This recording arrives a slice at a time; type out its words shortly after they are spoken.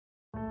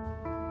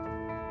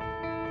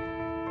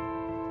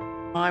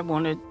I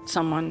wanted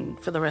someone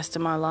for the rest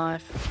of my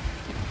life.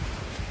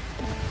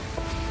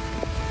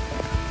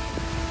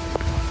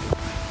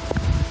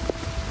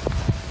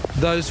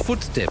 Those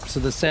footsteps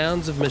are the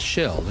sounds of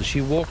Michelle as she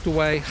walked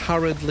away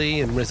hurriedly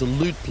and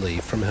resolutely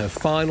from her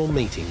final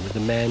meeting with the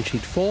man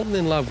she'd fallen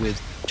in love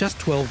with just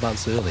 12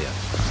 months earlier.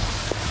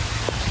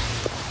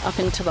 Up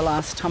until the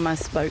last time I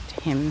spoke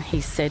to him,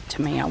 he said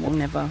to me, I will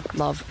never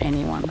love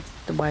anyone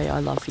the way I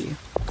love you.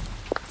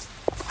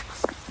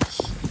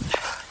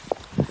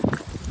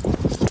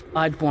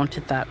 I'd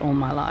wanted that all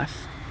my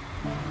life.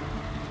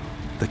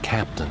 The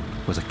captain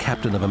was a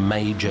captain of a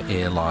major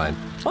airline.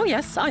 Oh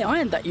yes, I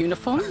ironed that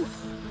uniform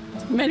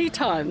many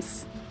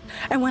times.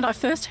 And when I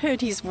first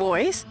heard his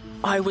voice,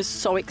 I was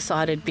so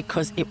excited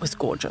because it was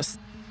gorgeous.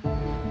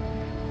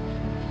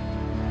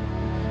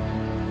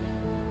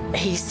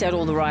 He said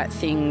all the right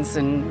things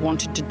and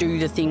wanted to do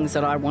the things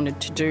that I wanted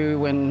to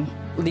do and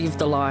live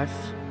the life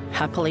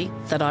happily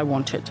that I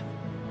wanted.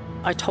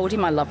 I told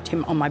him I loved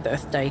him on my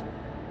birthday,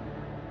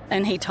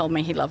 and he told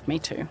me he loved me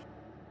too.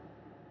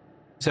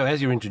 So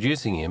as you're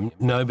introducing him,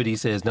 nobody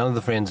says, none of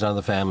the friends, none of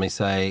the family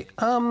say,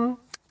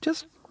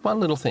 just one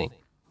little thing.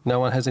 No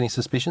one has any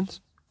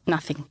suspicions?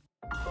 Nothing.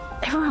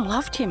 Everyone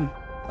loved him.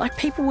 Like,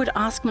 people would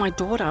ask my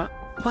daughter,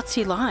 what's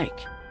he like?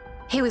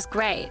 He was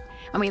great,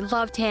 and we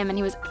loved him, and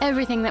he was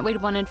everything that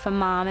we'd wanted for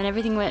Mum and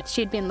everything that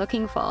she'd been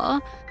looking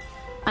for.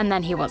 And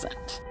then he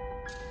wasn't.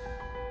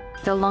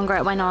 The longer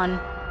it went on,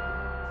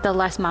 the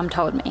less Mum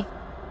told me.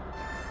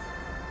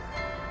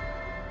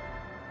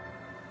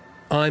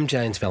 I'm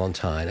James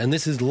Valentine, and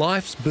this is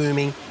life's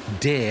booming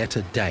Dare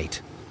to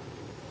Date.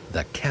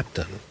 The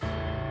Captain.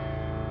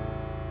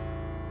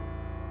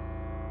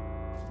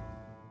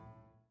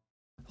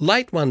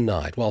 Late one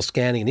night, while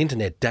scanning an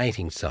internet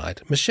dating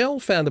site, Michelle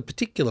found a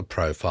particular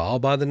profile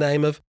by the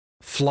name of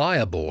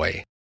Flyer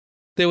Boy.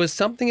 There was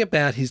something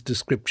about his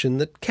description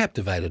that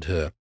captivated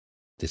her.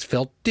 This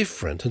felt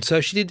different, and so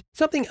she did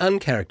something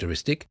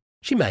uncharacteristic.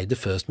 She made the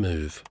first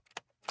move.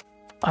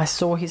 I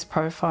saw his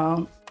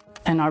profile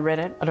and I read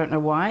it. I don't know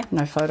why,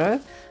 no photo,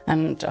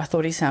 and I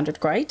thought he sounded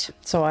great.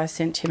 So I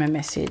sent him a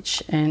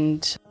message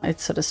and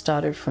it sort of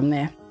started from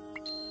there.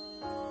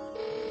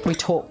 We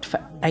talked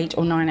for 8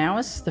 or 9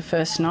 hours the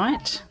first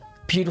night.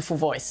 Beautiful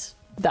voice.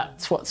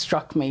 That's what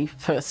struck me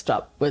first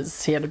up,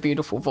 was he had a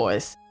beautiful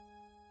voice.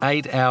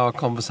 8-hour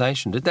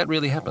conversation. Did that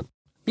really happen?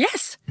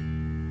 Yes.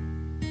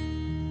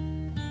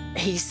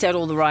 He said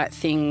all the right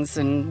things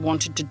and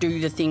wanted to do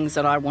the things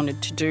that I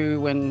wanted to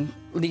do and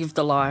live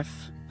the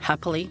life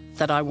happily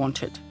that I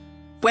wanted.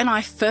 When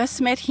I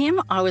first met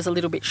him, I was a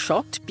little bit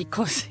shocked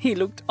because he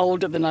looked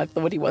older than I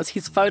thought he was.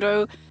 His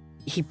photo,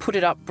 he put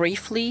it up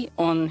briefly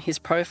on his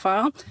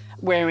profile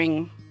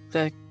wearing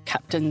the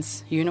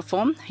captain's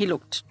uniform. He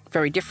looked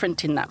very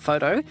different in that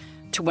photo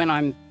to when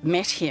I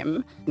met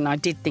him, and I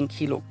did think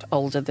he looked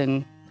older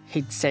than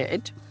he'd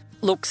said.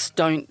 Looks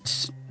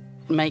don't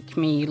make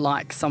me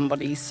like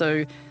somebody,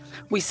 so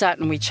we sat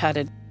and we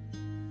chatted.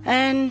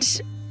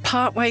 And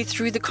partway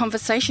through the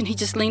conversation, he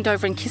just leaned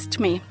over and kissed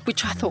me,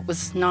 which I thought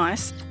was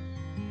nice.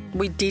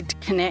 We did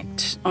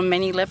connect on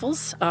many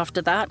levels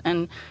after that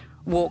and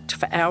walked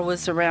for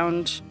hours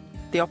around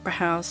the Opera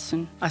House,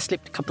 and I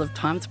slipped a couple of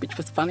times, which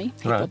was funny.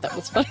 He thought that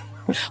was funny.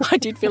 I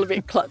did feel a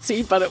bit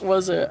klutzy, but it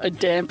was a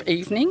damp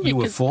evening. You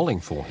were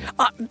falling for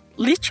him.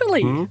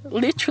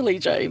 Literally,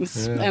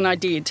 James. Yeah. And I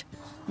did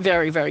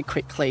very, very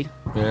quickly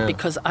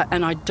because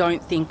I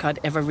don't think I'd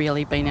ever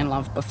really been in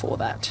love before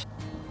that.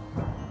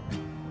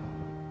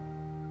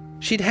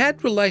 She'd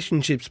had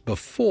relationships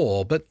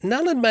before, but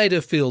none had made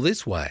her feel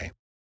this way.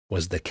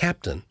 Was the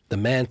captain the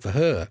man for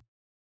her?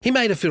 He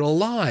made her feel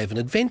alive and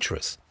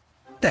adventurous.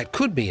 That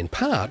could be in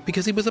part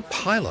because he was a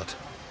pilot.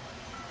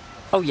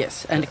 Oh,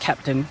 yes, and a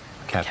captain.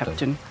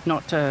 Captain,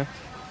 not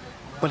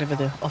whatever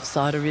the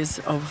offsider is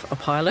of a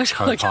pilot.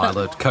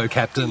 Co-pilot,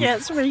 co-captain.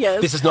 Yes.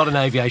 This is not an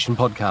aviation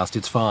podcast,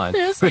 it's fine.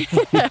 Yes.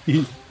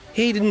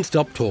 He didn't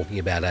stop talking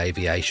about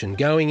aviation,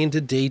 going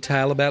into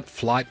detail about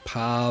flight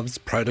paths,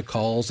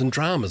 protocols and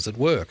dramas at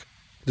work.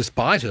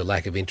 Despite her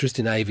lack of interest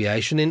in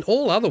aviation, in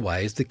all other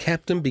ways, the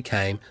captain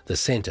became the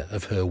centre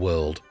of her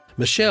world.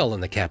 Michelle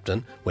and the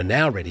captain were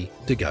now ready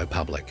to go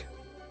public.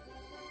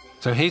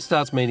 So he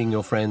starts meeting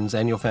your friends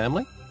and your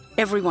family?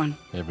 Everyone.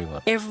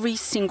 Everyone. Every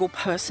single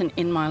person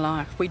in my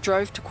life. We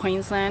drove to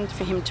Queensland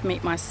for him to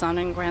meet my son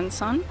and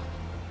grandson,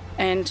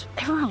 and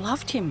everyone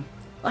loved him.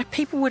 Like,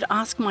 people would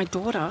ask my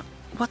daughter,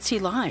 what's he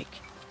like?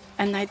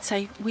 And they'd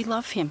say, we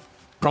love him.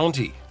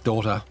 Bronte,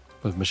 daughter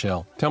of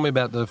Michelle. Tell me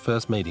about the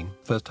first meeting,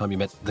 first time you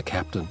met the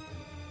captain.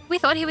 We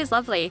thought he was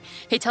lovely.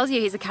 He tells you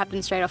he's a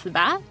captain straight off the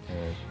bat,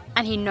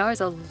 and he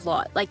knows a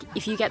lot. Like,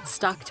 if you get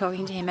stuck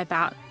talking to him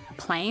about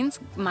planes,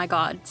 my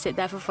God, sit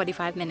there for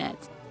 45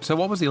 minutes. So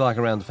what was he like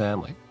around the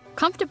family?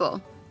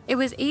 Comfortable. It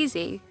was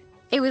easy.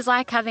 It was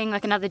like having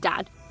like another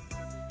dad.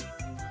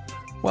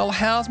 Well,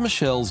 how's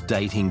Michelle's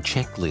dating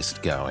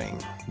checklist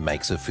going?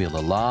 Makes her feel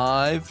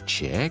alive?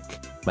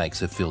 Check.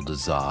 Makes her feel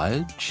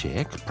desired?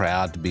 Check.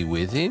 Proud to be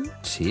with him?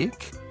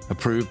 Tick.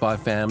 Approved by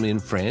family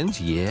and friends?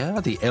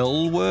 Yeah. The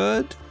L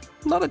word?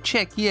 Not a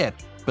check yet,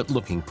 but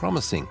looking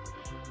promising.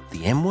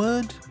 The M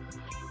word?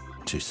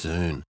 Too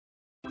soon.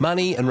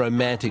 Money and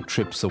romantic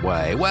trips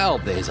away. Well,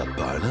 there's a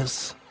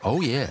bonus.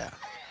 Oh, yeah.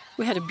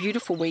 We had a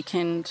beautiful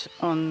weekend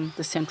on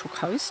the Central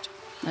Coast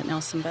at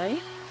Nelson Bay.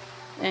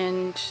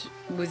 And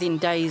within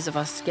days of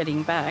us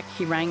getting back,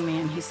 he rang me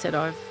and he said,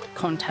 I've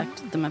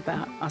contacted them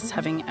about us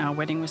having our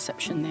wedding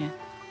reception there.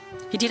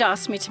 He did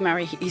ask me to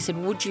marry. He said,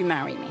 would you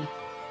marry me?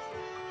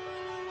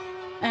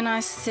 And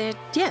I said,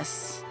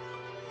 yes.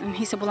 And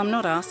he said, well, I'm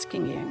not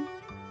asking you.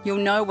 You'll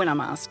know when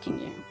I'm asking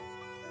you.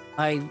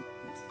 I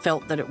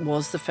felt that it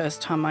was the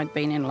first time I'd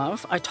been in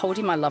love. I told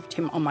him I loved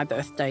him on my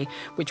birthday,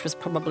 which was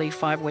probably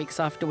 5 weeks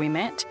after we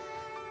met.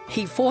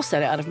 He forced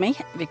that out of me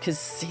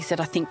because he said,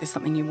 I think there's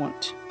something you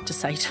want to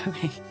say to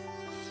me.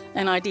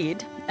 And I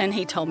did, and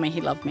he told me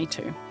he loved me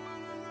too.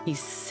 He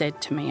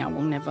said to me, I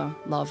will never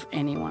love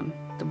anyone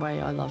the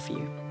way I love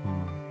you.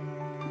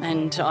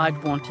 And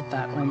I'd wanted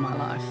that all my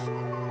life.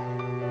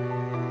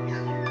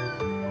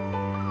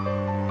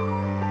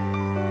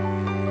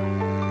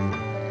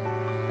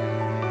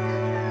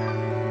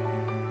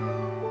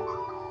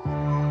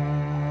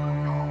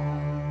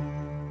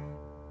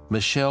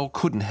 Michelle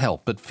couldn't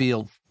help but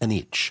feel an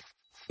itch.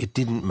 It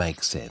didn't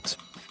make sense.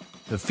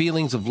 Her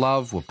feelings of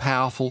love were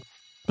powerful,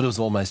 but it was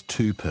almost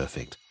too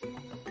perfect.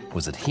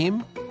 Was it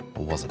him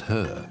or was it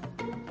her?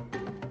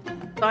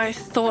 I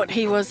thought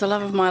he was the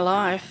love of my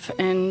life,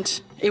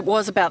 and it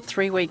was about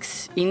 3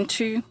 weeks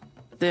into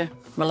the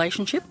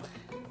relationship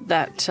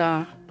that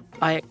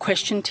I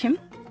questioned him,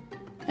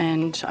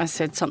 and I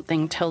said,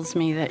 something tells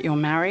me that you're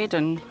married,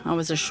 and I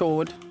was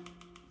assured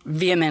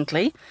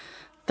vehemently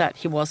that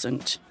he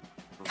wasn't.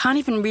 Can't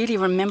even really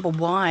remember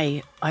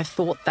why I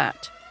thought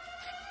that.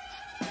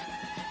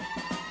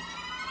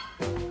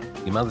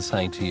 Your mother's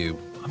saying to you,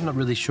 I'm not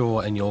really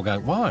sure, and you're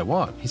going, why,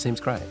 what? He seems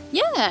great.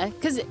 Yeah,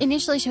 because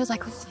initially she was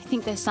like, oh, I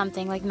think there's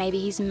something, like maybe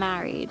he's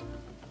married.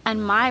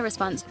 And my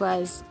response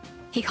was,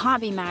 he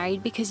can't be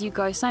married because you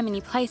go so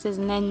many places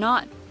and they're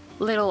not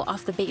little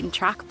off the beaten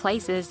track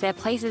places. They're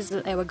places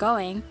that they were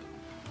going.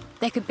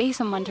 There could be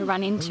someone to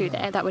run into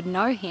there that would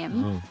know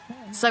him.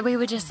 So we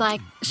were just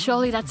like,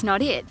 surely that's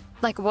not it.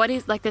 Like, what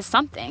is, like, there's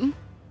something,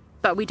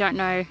 but we don't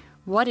know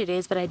what it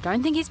is. But I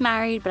don't think he's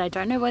married, but I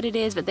don't know what it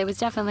is. But there was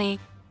definitely,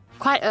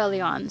 quite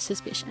early on,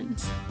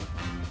 suspicions.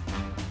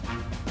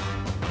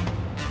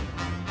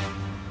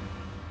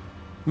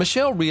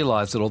 Michelle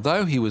realised that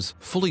although he was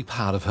fully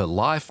part of her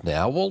life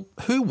now, well,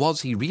 who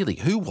was he really?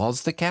 Who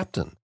was the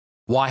captain?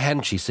 Why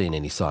hadn't she seen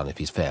any sign of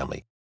his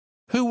family?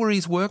 Who were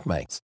his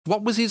workmates?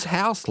 What was his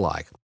house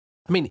like?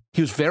 I mean,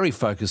 he was very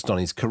focused on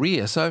his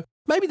career, so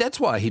maybe that's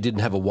why he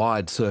didn't have a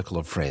wide circle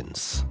of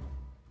friends.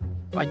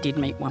 I did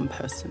meet one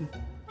person,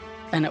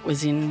 and it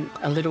was in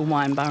a little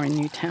wine bar in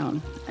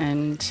Newtown.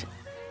 And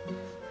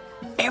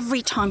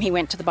every time he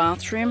went to the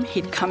bathroom,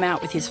 he'd come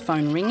out with his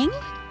phone ringing,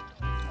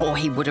 or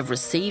he would have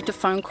received a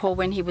phone call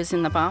when he was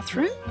in the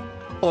bathroom,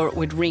 or it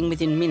would ring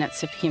within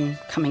minutes of him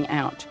coming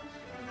out.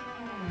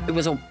 It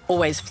was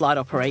always flight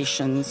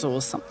operations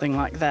or something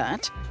like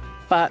that.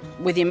 But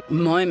within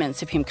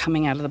moments of him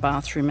coming out of the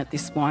bathroom at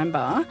this wine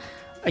bar,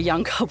 a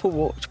young couple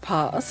walked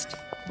past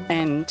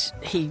and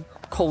he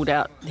called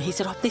out. He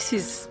said, oh, this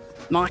is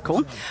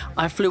Michael.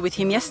 I flew with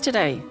him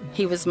yesterday.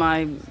 He was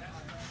my,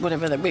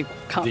 whatever that, we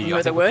can't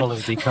remember the word.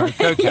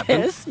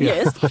 Co-captain.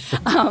 Yes.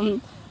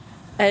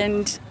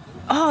 And,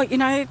 oh, you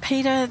know,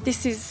 Peter,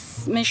 this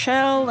is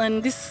Michelle,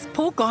 and this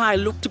poor guy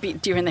looked a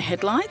bit deer in the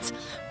headlights,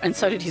 and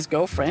so did his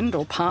girlfriend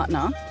or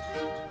partner.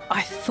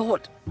 I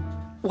thought,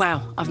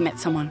 wow, I've met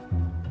someone.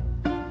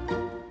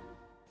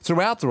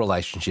 Throughout the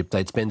relationship,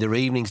 they'd spend their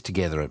evenings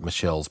together at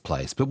Michelle's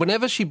place, but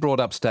whenever she brought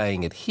up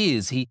staying at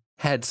his, he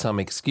had some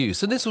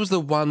excuse, and this was the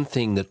one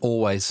thing that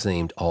always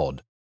seemed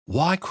odd.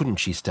 Why couldn't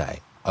she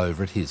stay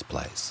over at his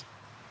place?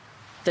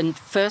 The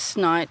first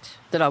night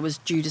that I was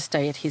due to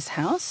stay at his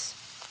house,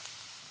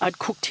 I'd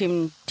cooked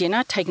him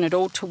dinner, taken it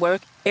all to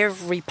work.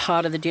 Every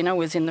part of the dinner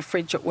was in the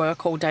fridge at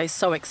work all day,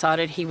 so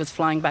excited. He was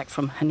flying back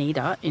from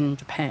Haneda in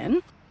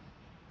Japan.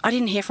 I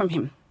didn't hear from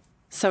him.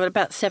 So at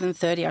about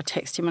 7:30, I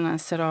texted him and I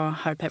said, oh, I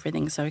hope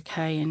everything's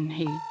okay. And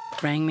he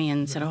rang me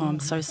and said, oh, I'm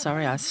so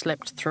sorry, I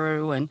slept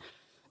through. And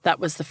that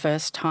was the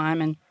first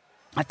time. And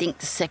I think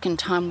the second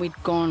time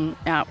we'd gone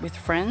out with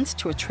friends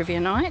to a trivia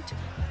night,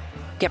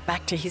 get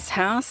back to his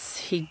house,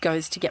 he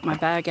goes to get my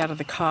bag out of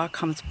the car,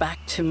 comes back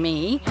to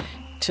me,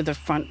 to the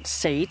front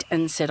seat,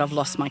 and said, I've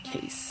lost my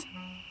keys.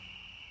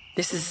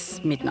 This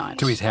is midnight.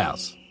 To his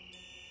house?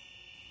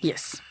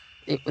 Yes.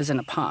 It was an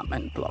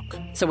apartment block.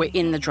 So we're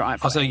in the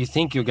driveway. Oh, so you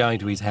think you're going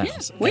to his house?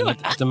 Yes, we were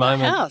at the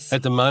house.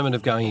 At the moment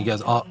of going, he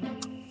goes, oh,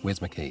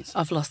 where's my keys?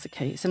 I've lost the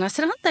keys. And I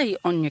said, aren't they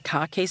on your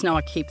car keys? No,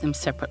 I keep them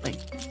separately.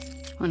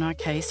 And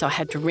okay, so I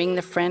had to ring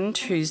the friend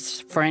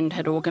whose friend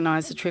had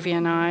organised the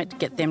trivia night,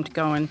 get them to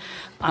go and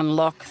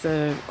unlock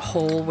the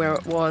hall where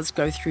it was,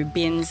 go through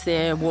bins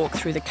there, walk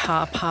through the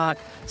car park,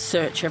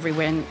 search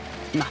everywhere,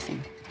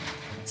 nothing.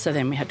 So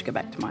then we had to go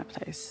back to my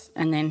place.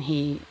 And then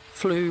he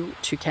flew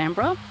to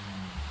Canberra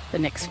the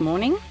next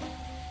morning,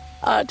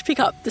 to pick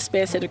up the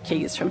spare set of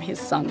keys from his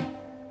son.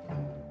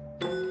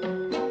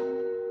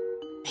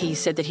 He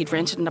said that he'd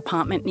rented an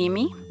apartment near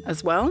me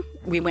as well.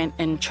 We went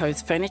and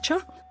chose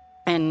furniture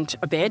and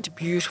a bed,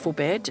 beautiful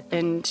bed,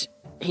 and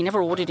he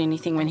never ordered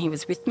anything when he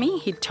was with me.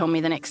 He'd tell me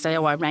the next day,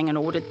 oh, I rang and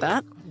ordered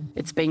that.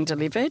 It's being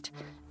delivered.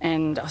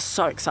 And I was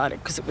so excited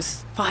because it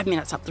was 5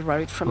 minutes up the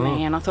road from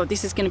me, and I thought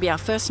this is going to be our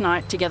first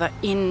night together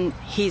in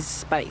his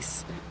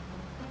space.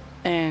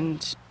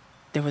 And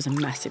there was a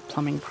massive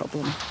plumbing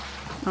problem.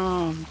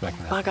 Oh,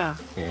 bugger.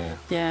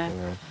 Yeah.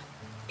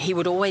 He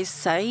would always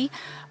say,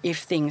 if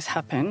things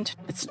happened,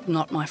 it's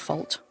not my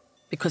fault,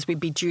 because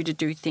we'd be due to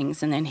do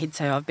things, and then he'd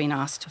say, I've been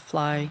asked to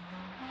fly.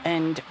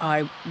 And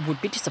I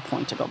would be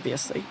disappointed,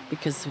 obviously,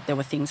 because there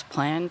were things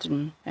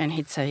planned, and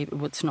he'd say,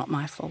 well, it's not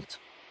my fault.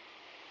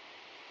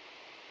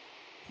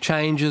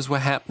 Changes were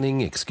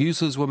happening,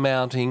 excuses were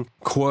mounting,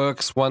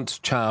 quirks once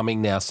charming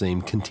now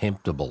seemed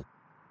contemptible.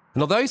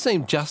 And although he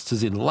seemed just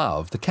as in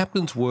love, the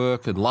captain's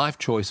work and life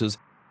choices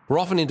were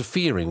often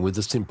interfering with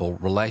the simple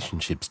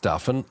relationship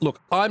stuff. And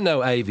look, I'm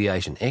no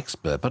aviation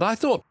expert, but I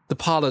thought the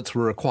pilots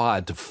were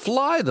required to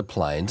fly the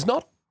planes,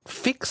 not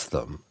fix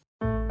them.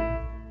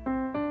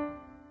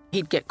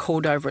 He'd get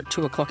called over at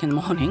 2 o'clock in the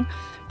morning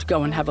to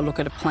go and have a look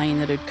at a plane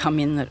that had come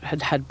in that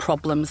had had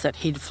problems that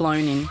he'd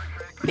flown in,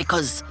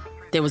 because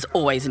there was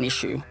always an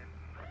issue,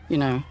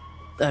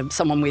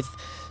 someone with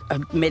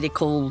a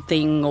medical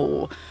thing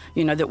or,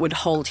 that would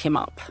hold him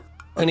up.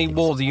 And he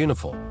wore the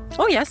uniform?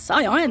 Oh, yes,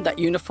 I ironed that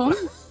uniform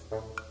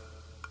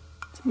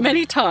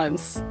many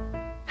times.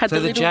 Had so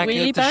the little jacket,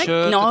 wheelie bag. The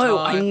shirt, no, the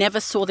tie? I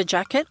never saw the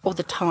jacket or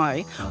the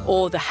tie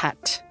or the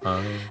hat.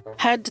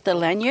 Had the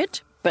lanyard,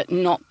 but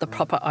not the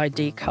proper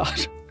ID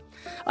card.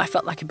 I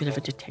felt like a bit of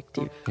a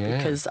detective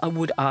because I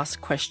would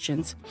ask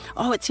questions.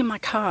 Oh, it's in my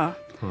car.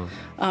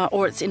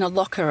 Or it's in a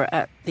locker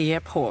at the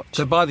airport.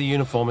 So by the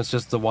uniform, it's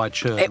just the white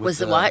shirt? It was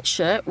the white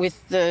shirt with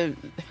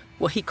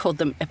he called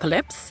them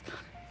epaulettes,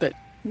 but,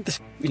 the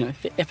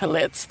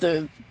epaulettes,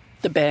 the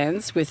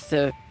bands with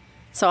the...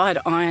 So I'd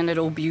iron it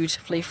all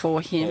beautifully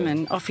for him,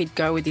 and off he'd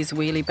go with his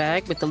wheelie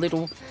bag with the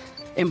little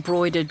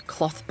embroidered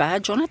cloth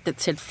badge on it that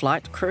said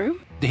flight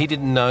crew. He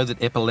didn't know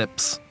that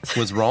epaulets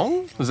was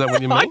wrong? Is that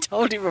what you mean? I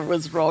told him it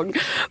was wrong,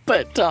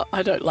 but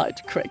I don't like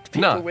to correct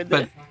people with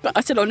it. But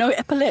I said, oh, no,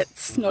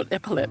 epaulettes, not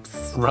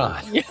epaulettes.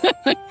 Right.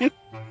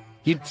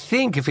 You'd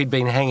think if he'd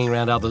been hanging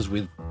around others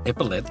with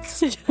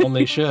epaulets on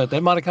their shirt, they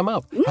might have come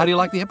up. How do you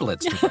like the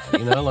epaulets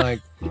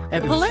today?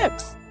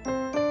 Epaulets.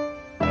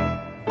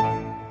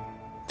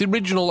 The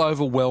original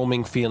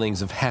overwhelming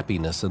feelings of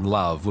happiness and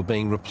love were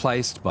being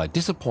replaced by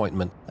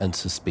disappointment and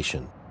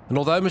suspicion. And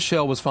although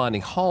Michelle was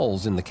finding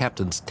holes in the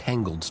captain's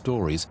tangled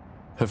stories,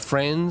 her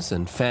friends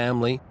and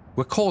family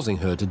were causing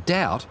her to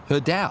doubt her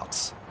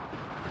doubts.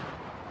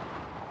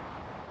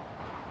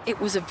 It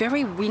was a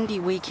very windy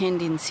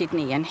weekend in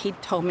Sydney, and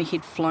he'd told me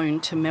he'd flown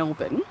to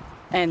Melbourne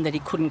and that he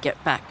couldn't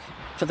get back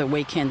for the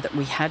weekend that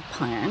we had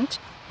planned.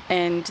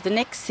 And the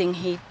next thing,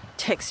 he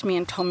texted me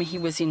and told me he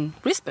was in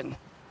Brisbane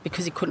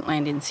because he couldn't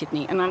land in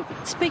Sydney. And I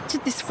spoke to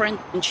this friend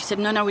and she said,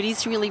 no, it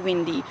is really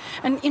windy.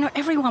 And,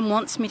 everyone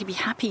wants me to be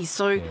happy,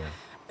 so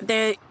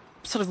they're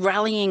sort of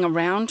rallying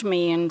around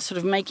me and sort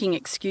of making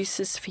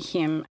excuses for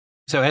him.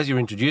 So as you're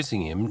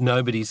introducing him,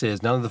 nobody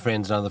says, none of the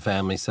friends, none of the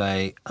family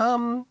say,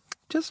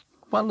 just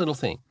one little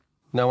thing.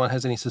 No one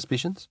has any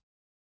suspicions?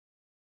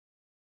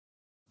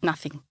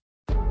 Nothing.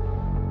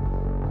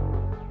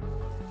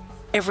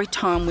 Every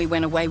time we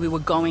went away, we were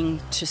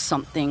going to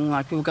something,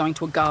 like we were going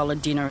to a gala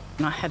dinner,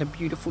 and I had a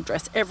beautiful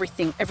dress.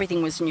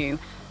 Everything was new.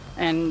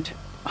 And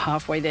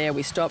halfway there,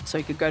 we stopped so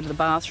he could go to the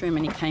bathroom,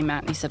 and he came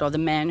out and he said, the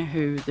man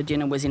who the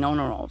dinner was in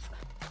honour of,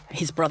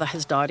 his brother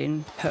has died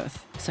in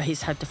Perth, so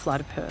he's had to fly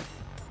to Perth.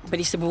 But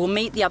he said, we'll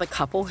meet the other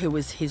couple who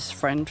was his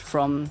friend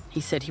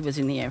he said he was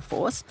in the Air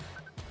Force.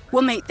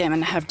 We'll meet them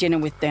and have dinner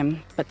with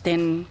them. But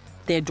then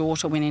their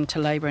daughter went into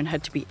labour and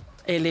had to be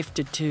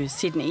airlifted to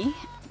Sydney.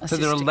 So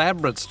they're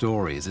elaborate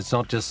stories. It's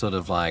not just sort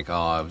of like,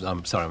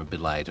 I'm sorry, I'm a bit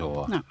late,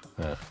 or...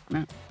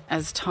 No.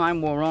 As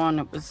time wore on,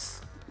 it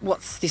was,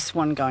 what's this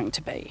one going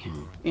to be?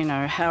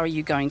 How are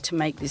you going to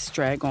make this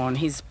drag on?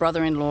 His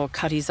brother-in-law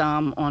cut his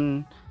arm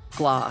on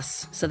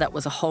glass, so that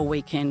was a whole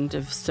weekend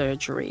of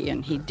surgery,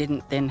 and he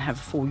didn't then have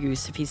full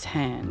use of his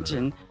hand.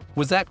 And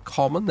was that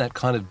common, that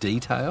kind of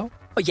detail?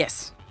 Oh,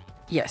 yes.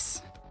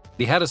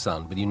 He had a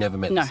son, but you never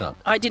met the son?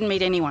 No, I didn't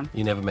meet anyone.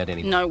 You never met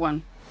anyone? No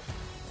one.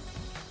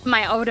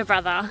 My older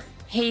brother,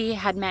 he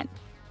had met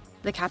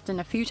the captain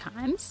a few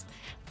times,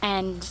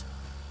 and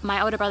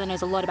my older brother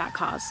knows a lot about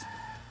cars.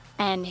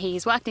 And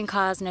he's worked in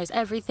cars, knows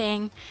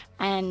everything,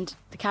 and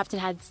the captain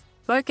had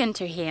spoken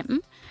to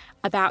him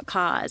about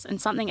cars, and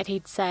something that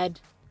he'd said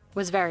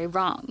was very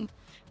wrong.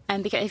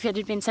 And because if it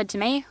had been said to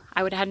me,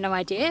 I would have had no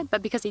idea,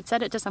 but because he'd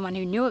said it to someone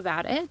who knew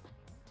about it,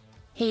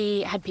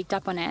 he had picked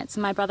up on it. So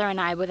my brother and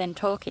I were then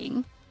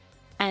talking,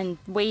 and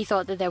we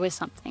thought that there was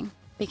something,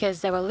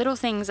 because there were little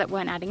things that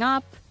weren't adding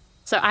up.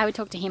 So I would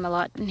talk to him a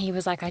lot, and he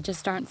was like, I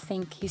just don't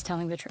think he's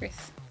telling the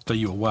truth. So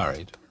you were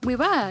worried? We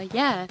were,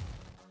 yeah.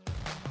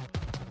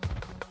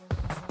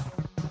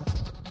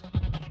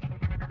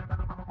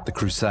 The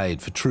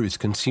crusade for truth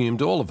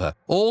consumed all of her.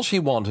 All she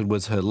wanted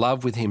was her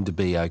love with him to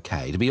be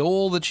okay, to be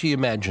all that she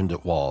imagined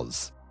it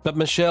was. But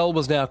Michelle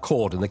was now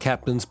caught in the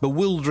captain's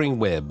bewildering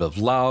web of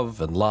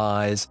love and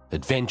lies,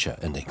 adventure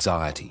and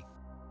anxiety.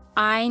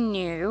 I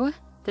knew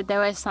that there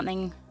was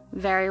something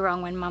very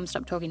wrong when Mum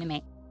stopped talking to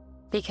me,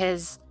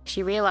 because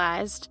she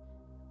realised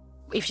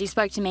if she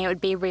spoke to me, it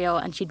would be real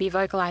and she'd be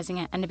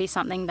vocalising it, and it'd be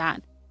something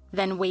that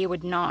then we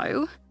would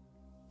know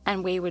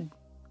and we would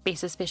be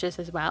suspicious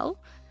as well.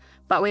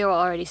 But we were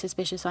already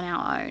suspicious on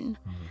our own.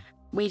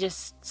 We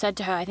just said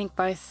to her, I think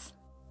both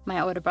my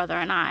older brother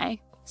and I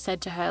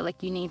said to her,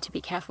 like, you need to be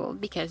careful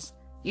because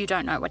you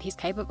don't know what he's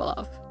capable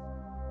of.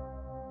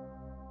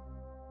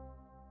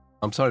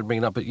 I'm sorry to bring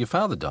it up, but your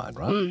father died,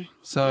 right?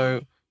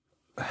 So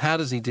how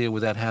does he deal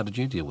with that? How did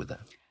you deal with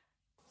that?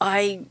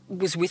 I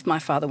was with my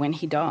father when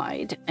he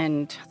died,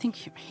 and I think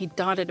he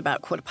died at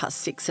about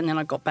 6:15, and then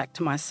I got back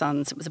to my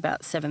son's. It was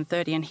about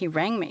 7:30, and he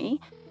rang me,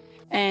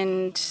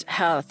 and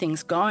how are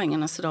things going?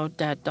 And I said, oh,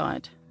 Dad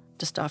died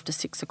just after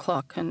 6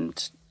 o'clock.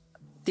 And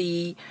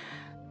the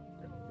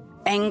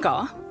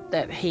anger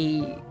that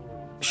he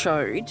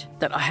showed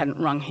that I hadn't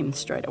rung him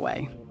straight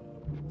away,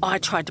 I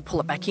tried to pull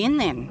it back in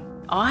then.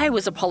 I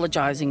was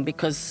apologising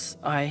because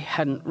I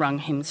hadn't rung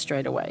him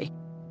straight away.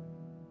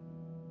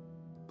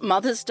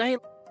 Mother's Day,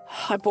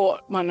 I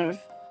bought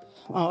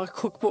a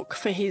cookbook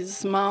for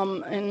his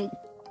mum, and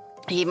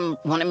he even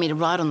wanted me to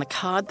write on the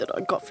card that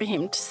I got for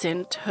him to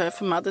send to her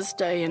for Mother's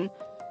Day. And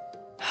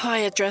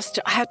I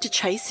had to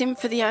chase him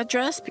for the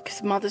address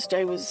because Mother's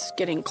Day was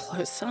getting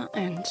closer,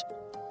 and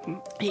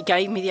he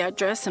gave me the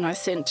address and I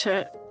sent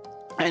it,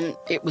 and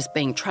it was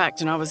being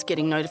tracked, and I was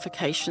getting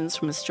notifications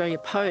from Australia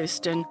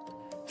Post. And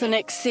the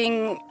next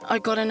thing, I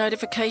got a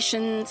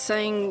notification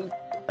saying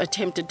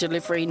attempted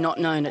delivery not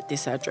known at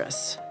this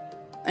address.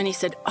 And he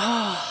said,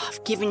 oh,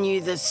 I've given you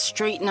the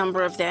street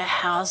number of their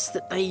house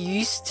that they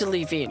used to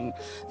live in.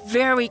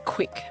 Very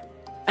quick.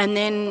 And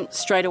then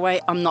straight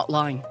away, I'm not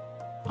lying.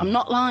 I'm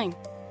not lying.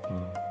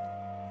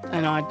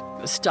 And I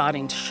was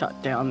starting to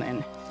shut down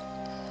then.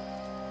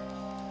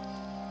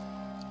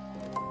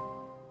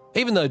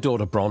 Even though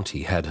daughter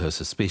Bronte had her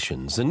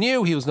suspicions and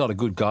knew he was not a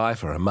good guy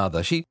for her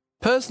mother, she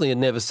personally had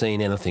never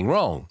seen anything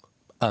wrong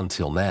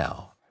until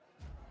now.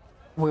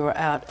 We were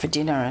out for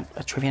dinner at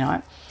a trivia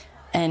night,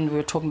 and we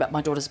were talking about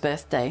my daughter's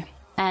birthday.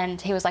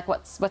 And he was like,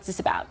 what's this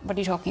about? What are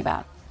you talking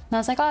about? And I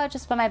was like, oh,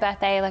 just for my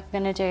birthday, like, we're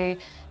going to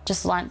do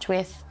just lunch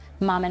with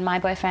Mum and my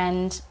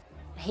boyfriend.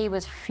 He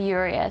was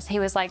furious. He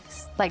was like...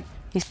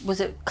 Was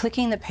it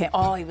clicking the pen?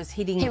 Oh, he was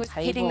hitting the table. He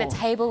was hitting the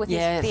table with his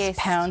fist. Yes,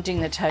 pounding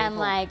the table. And,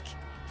 like,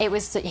 it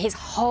was his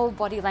whole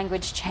body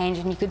language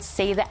changed, and you could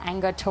see the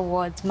anger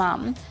towards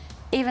Mum.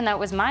 Even though it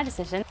was my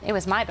decision, it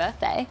was my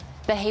birthday,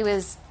 but he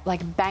was,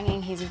 like,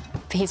 banging his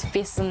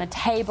fists on the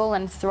table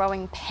and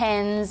throwing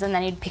pens, and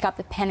then he'd pick up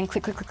the pen and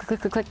click, click, click, click,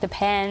 click, click the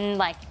pen.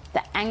 Like,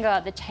 the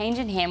anger, the change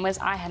in him was,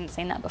 I hadn't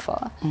seen that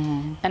before.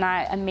 And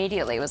I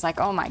immediately was like,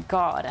 oh my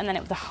God. And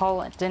then the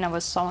whole dinner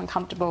was so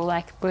uncomfortable.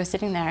 Like, we were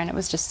sitting there and it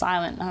was just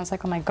silent. And I was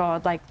like, oh my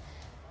God, like,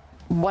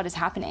 what is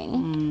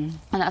happening?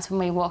 And that's when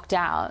we walked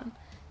out,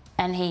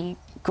 and he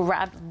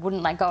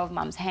wouldn't let go of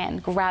Mum's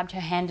hand, grabbed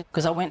her hand.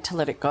 Because I went to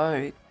let it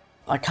go.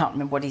 I can't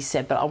remember what he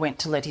said, but I went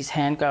to let his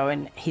hand go,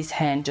 and his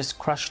hand just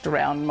crushed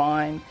around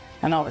mine,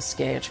 and I was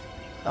scared.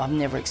 I've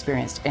never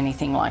experienced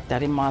anything like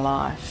that in my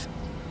life.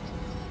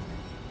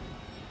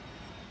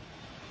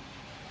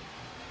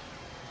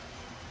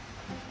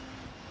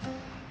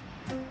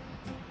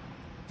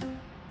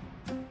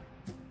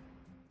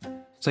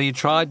 So you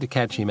tried to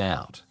catch him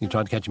out. You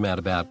tried to catch him out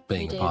about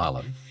being a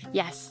pilot.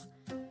 Yes.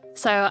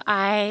 So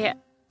I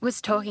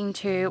was talking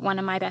to one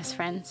of my best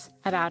friends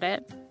about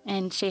it,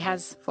 and she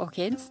has 4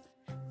 kids.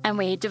 And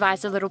we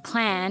devised a little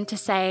plan to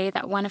say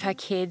that one of her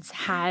kids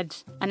had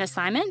an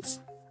assignment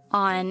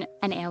on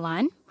an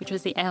airline, which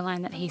was the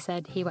airline that he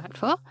said he worked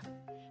for.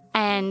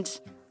 And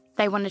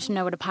they wanted to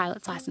know what a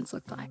pilot's license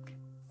looked like.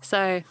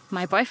 So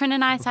my boyfriend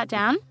and I sat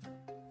down,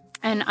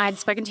 and I'd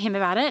spoken to him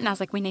about it, and I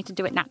was like, we need to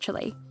do it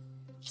naturally.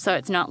 So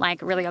it's not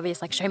like really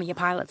obvious, like, show me your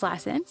pilot's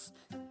license.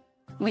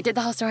 We did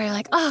the whole story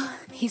like, oh,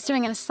 he's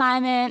doing an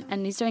assignment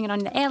and he's doing it on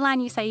the airline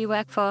you say you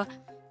work for.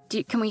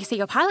 Can we see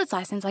your pilot's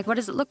license? Like, what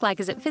does it look like?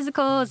 Is it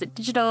physical? Is it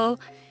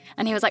digital?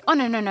 And he was like, oh,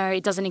 no,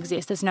 it doesn't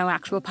exist. There's no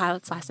actual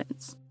pilot's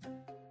license.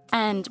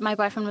 And my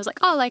boyfriend was like,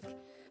 oh, like,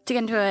 to get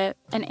into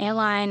an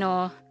airline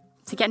or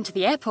to get into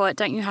the airport,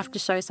 don't you have to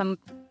show some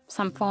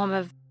form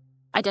of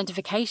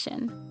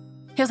identification?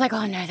 He was like,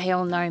 oh, no, they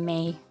all know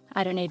me.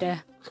 I don't need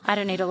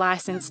a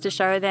license to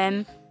show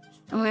them.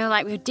 And we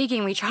were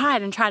digging. We tried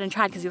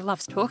because he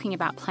loves talking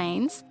about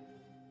planes.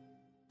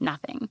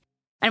 Nothing.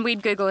 And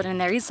we'd Googled,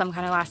 and there is some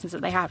kind of license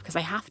that they have because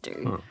they have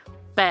to.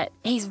 But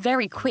he's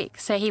very quick.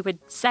 So he would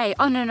say,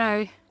 oh,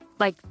 no,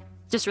 like,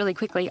 just really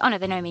quickly, oh, no,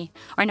 they know me.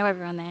 Or I know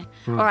everyone there.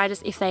 Or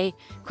if they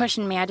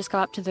question me, I just go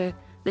up to the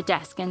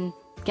desk and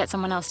get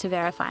someone else to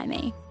verify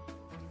me.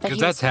 Because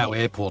that's how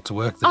airports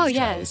work these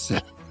days.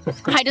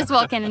 I just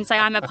walk in and say,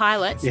 I'm a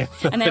pilot,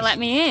 and they let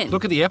me in.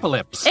 Look at the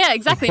epileps. Yeah,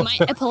 exactly, my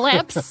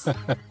epileps.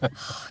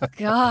 Oh,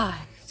 God.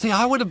 See,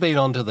 I would have been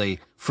onto the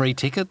free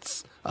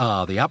tickets, the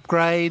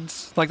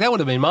upgrades. Like, that would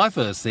have been my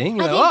first thing.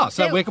 You know,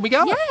 so where can we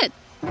go? Yeah.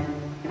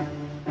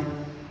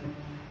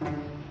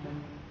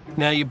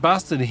 Now, you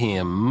busted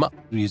him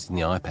using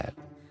the iPad.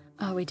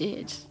 Oh, we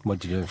did.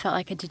 What'd you I do? felt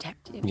like a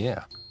detective.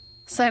 Yeah.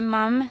 So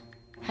Mum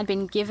had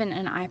been given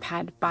an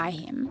iPad by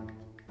him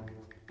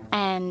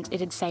and it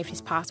had saved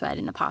his password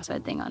in the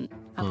password thing on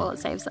Apple. It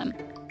saves them.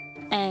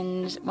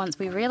 And once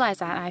we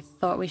realised that, I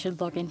thought we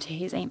should log into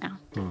his email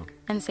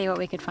and see what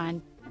we could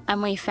find.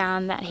 And we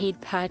found that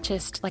he'd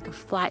purchased like a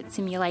flight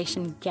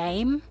simulation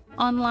game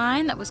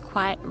online that was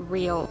quite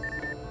real.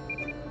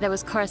 There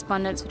was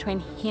correspondence between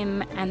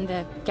him and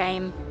the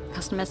game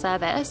customer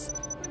service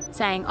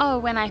saying, oh,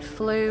 when I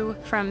flew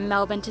from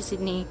Melbourne to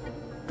Sydney,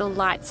 the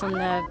lights on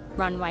the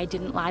runway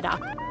didn't light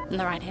up on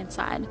the right-hand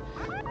side.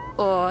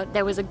 Or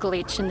there was a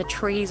glitch and the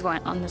trees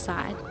weren't on the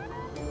side.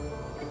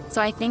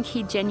 So I think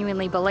he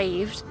genuinely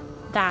believed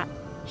that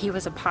he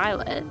was a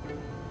pilot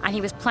and he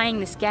was playing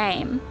this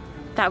game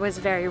that was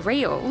very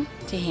real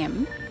to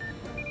him,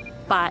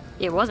 but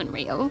it wasn't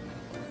real.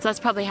 So that's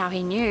probably how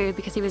he knew,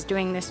 because he was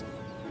doing this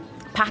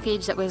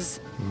package that was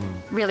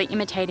really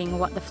imitating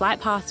what the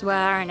flight paths were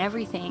and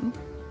everything.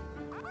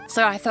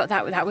 So I thought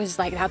that was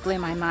like, that blew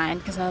my mind,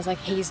 because I was like,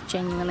 he's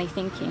genuinely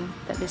thinking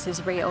that this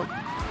is real.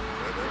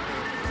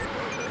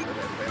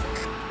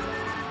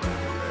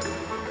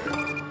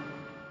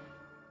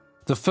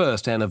 The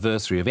first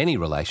anniversary of any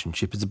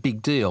relationship is a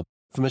big deal.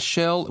 For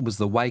Michelle, it was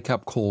the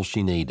wake-up call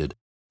she needed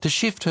to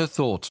shift her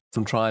thoughts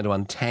from trying to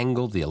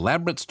untangle the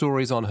elaborate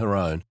stories on her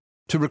own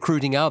to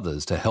recruiting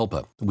others to help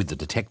her with the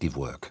detective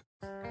work.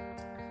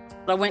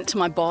 I went to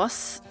my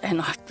boss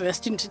and I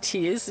burst into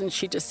tears and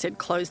she just said,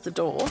 close the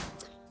door.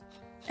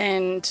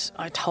 And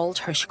I told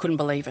her she couldn't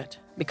believe it,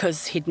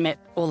 because he'd met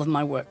all of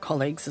my work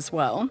colleagues as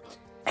well.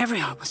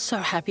 Everyone was so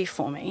happy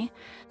for me.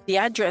 The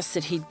address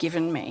that he'd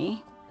given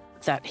me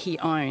that he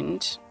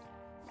owned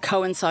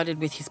coincided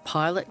with his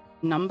pilot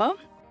number,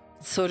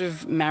 sort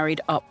of married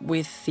up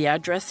with the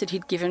address that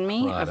he'd given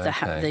me of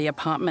the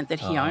apartment that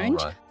he owned.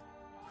 Right.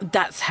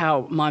 That's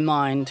how my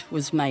mind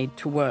was made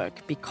to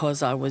work,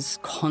 because I was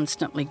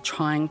constantly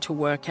trying to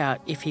work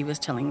out if he was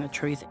telling the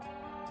truth.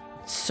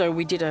 So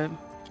we did a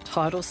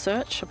title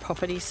search, a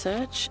property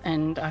search,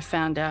 and I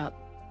found out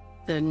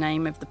the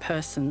name of the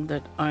person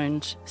that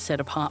owned said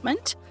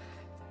apartment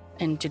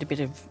and did a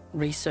bit of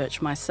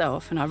research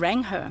myself, and I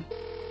rang her.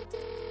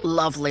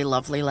 Lovely,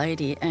 lovely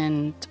lady.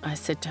 And I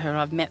said to her,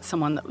 I've met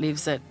someone that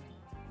lives at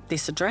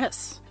this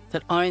address,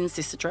 that owns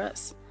this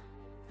address.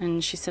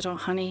 And she said, oh,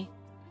 honey,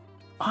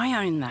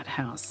 I own that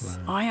house.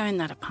 Right. I own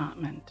that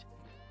apartment.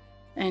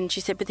 And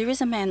she said, but there is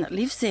a man that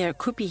lives there. It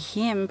could be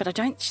him, but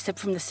she said,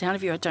 from the sound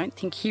of you, I don't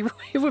think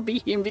it would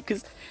be him,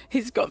 because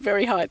he's got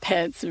very high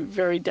pants and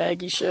very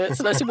daggy shirts.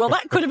 And I said, well,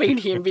 that could have been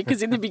him,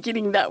 because in the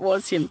beginning that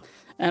was him,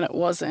 and it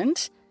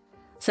wasn't.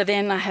 So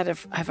then I have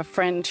a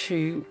friend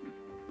who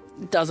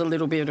does a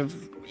little bit of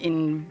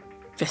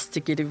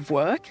investigative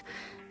work,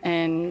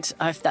 and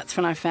that's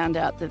when I found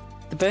out that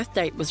the birth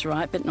date was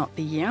right, but not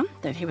the year,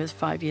 that he was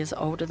 5 years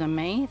older than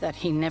me, that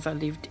he never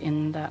lived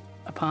in that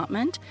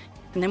apartment.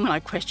 And then when I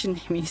questioned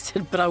him, he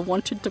said, but I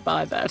wanted to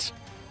buy that.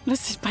 And I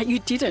said, but you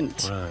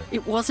didn't. Right.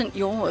 It wasn't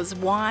yours.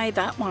 Why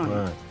that one?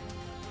 Right.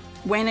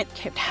 When it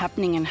kept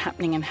happening and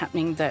happening and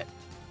happening that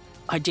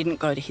I didn't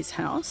go to his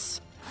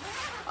house,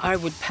 I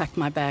would pack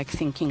my bag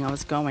thinking I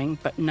was going,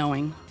 but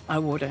knowing I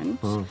wouldn't.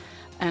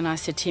 And I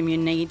said to him, you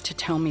need to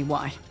tell me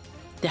why.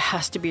 There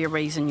has to be a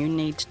reason. You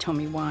need to tell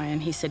me why.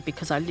 And he said,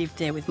 because I lived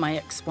there with my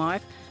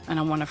ex-wife and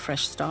I want a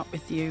fresh start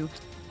with you.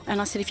 And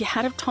I said, if you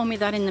had have told me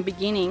that in the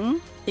beginning,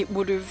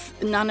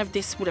 none of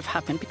this would have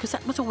happened, because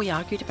that was all we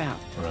argued about.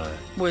 Right.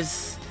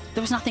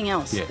 There was nothing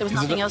else. Yeah, there was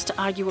nothing else to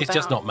argue about. It's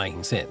just not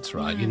making sense,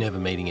 right? You're never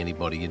meeting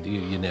anybody.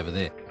 You're never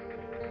there.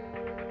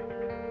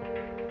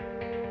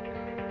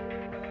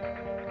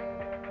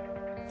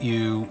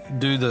 You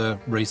do the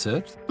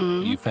research.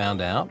 You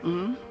found out.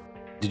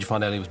 Did you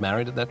find out he was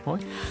married at that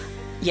point?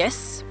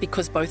 Yes,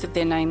 because both of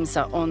their names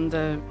are on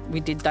we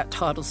did that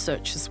title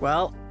search as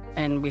well,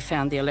 and we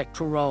found the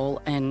electoral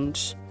roll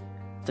and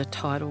the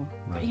title.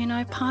 Right.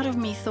 But, part of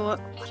me thought,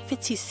 what if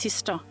it's his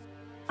sister?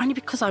 Only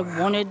because I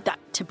wanted that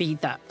to be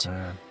that.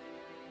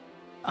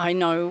 I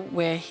know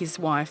where his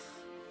wife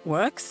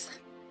works,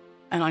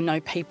 and I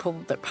know people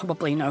that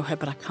probably know her,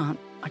 but I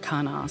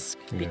can't ask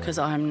because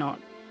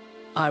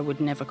I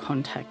would never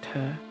contact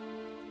her.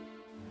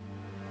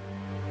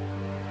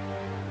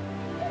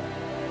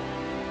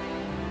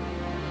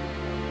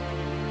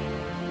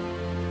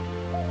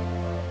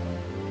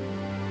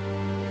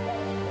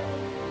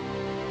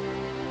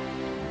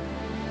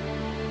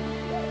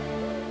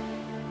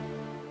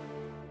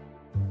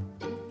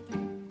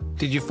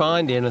 Did you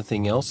find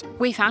anything else?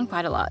 We found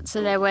quite a lot.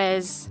 So there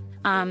was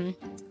him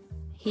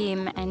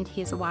and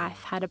his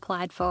wife had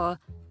applied for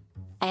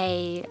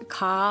a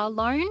car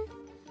loan.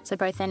 So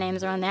both their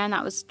names are on there, and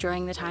that was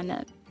during the time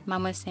that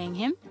Mum was seeing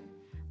him.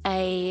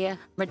 A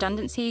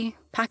redundancy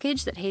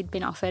package that he'd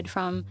been offered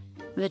from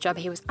the job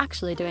he was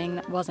actually doing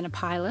that wasn't a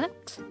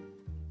pilot.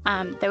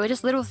 There were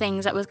just little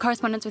things that was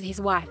correspondence with his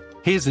wife.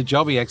 Here's the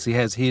job he actually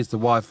has. Here's the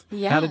wife.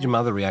 Yeah. How did your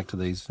mother react to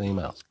these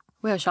emails?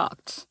 We were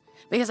shocked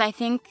because I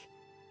think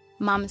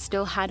Mum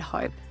still had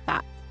hope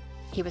that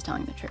he was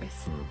telling the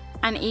truth.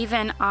 And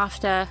even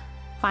after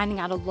finding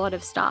out a lot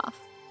of stuff,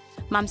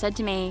 Mum said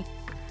to me,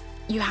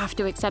 "You have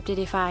to accept it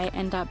if I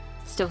end up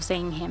still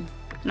seeing him."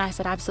 And I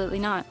said, "Absolutely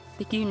not.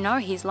 Like, you know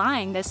he's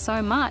lying. There's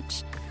so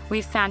much.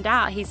 We've found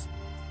out he's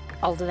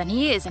older than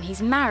he is and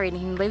he's married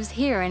and he lives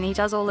here and he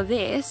does all of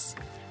this.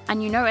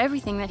 And you know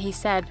everything that he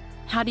said.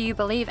 How do you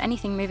believe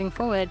anything moving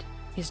forward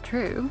is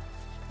true?"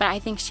 But I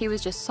think she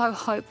was just so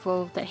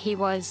hopeful that he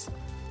was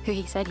who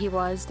he said he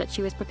was, that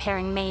she was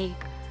preparing me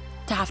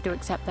to have to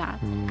accept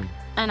that.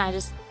 And I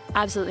just,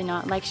 absolutely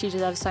not. Like, she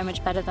deserves so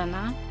much better than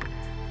that.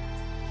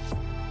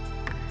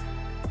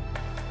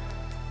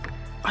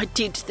 I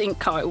did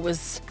think I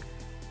was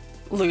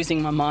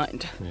losing my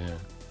mind. Yeah.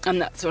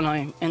 And that's when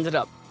I ended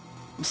up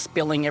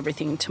spilling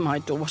everything to my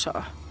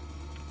daughter,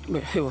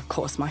 who, of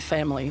course, my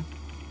family,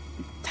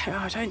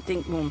 I don't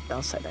think, well,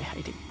 they'll say they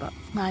hate him, but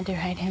I do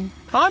hate him.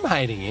 I'm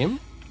hating him.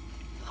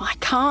 I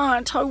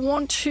can't. I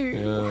want to,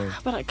 Yeah.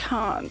 but I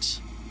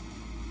can't.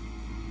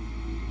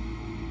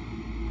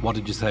 What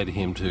did you say to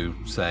him to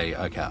say,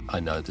 okay, I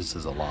know this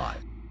is a lie?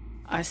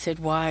 I said,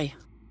 "Why?"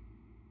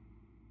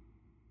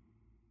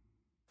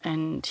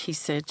 And he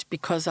said,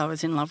 "Because I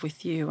was in love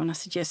with you." And I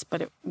said, "Yes,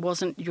 but it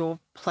wasn't your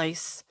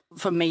place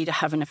for me to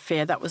have an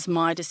affair. That was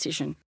my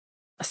decision."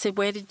 I said,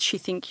 "Where did she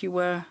think you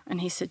were?"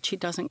 And he said, "She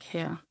doesn't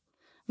care."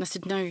 And I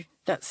said, "No,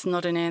 that's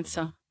not an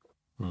answer.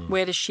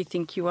 Where does she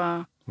think you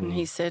are?" And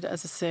he said,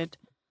 as I said,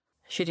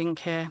 she didn't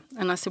care.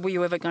 And I said, "Were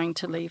you ever going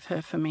to leave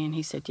her for me?" And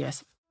he said,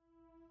 "Yes."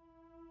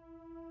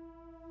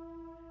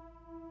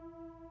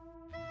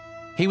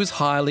 He was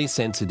highly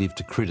sensitive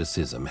to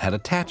criticism, had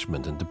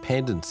attachment and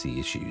dependency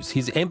issues.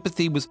 His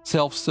empathy was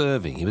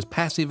self-serving. He was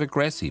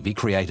passive-aggressive. He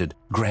created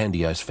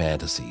grandiose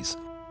fantasies.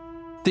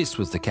 This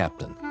was the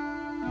captain.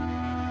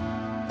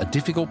 A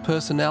difficult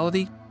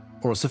personality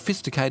or a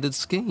sophisticated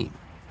scheme?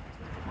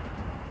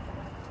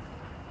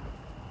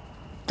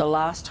 The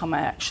last time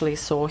I actually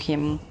saw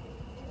him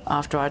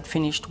after I'd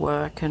finished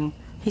work, and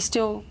he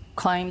still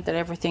claimed that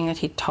everything that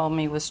he'd told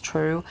me was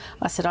true.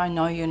 I said, "I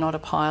know you're not a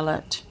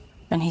pilot."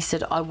 And he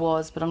said, "I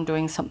was, but I'm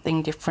doing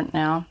something different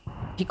now."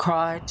 He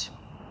cried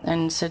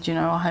and said,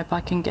 "I hope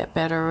I can get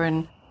better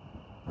and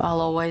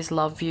I'll always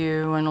love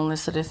you," and all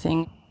this sort of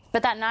thing.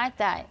 But that night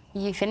that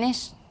you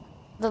finished,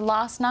 the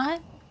last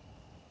night,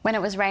 when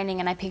it was raining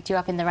and I picked you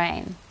up in the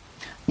rain,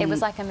 it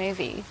was like a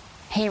movie.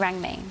 He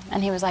rang me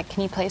and he was like,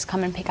 "Can you please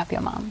come and pick up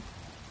your mum?"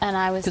 And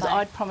I was Because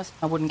like... I'd promised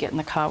I wouldn't get in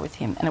the car with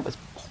him, and it was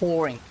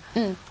pouring.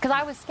 Because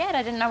I was scared.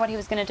 I didn't know what he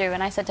was going to do.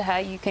 And I said to her,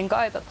 "You can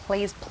go, but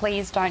please,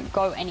 please don't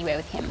go anywhere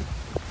with him."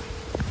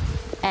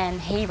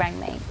 And he rang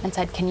me and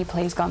said, "Can you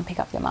please go and pick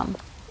up your mum?"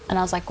 And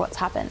I was like, "What's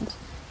happened?"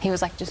 He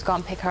was like, "Just go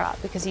and pick her up,"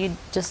 because you'd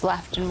just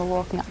left and were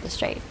walking up the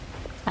street.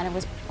 And it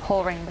was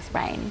pouring with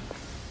rain.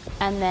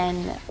 And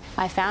then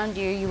I found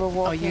you. You were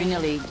walking. Oh, you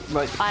nearly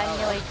wrote the car I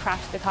nearly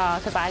crashed the car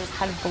because I just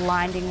had a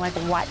blinding, like,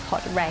 white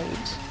hot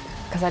rage.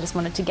 Because I just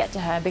wanted to get to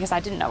her because I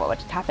didn't know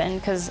what had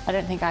happened, because I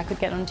don't think I could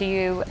get onto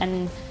you,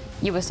 and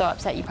you were so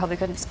upset you probably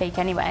couldn't speak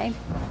anyway.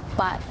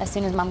 But as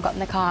soon as Mum got in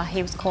the car,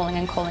 he was calling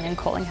and calling and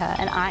calling her,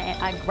 and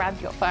I grabbed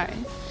your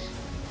phone.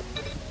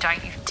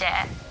 "Don't you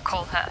dare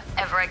call her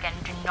ever again.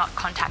 Do not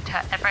contact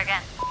her ever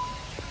again."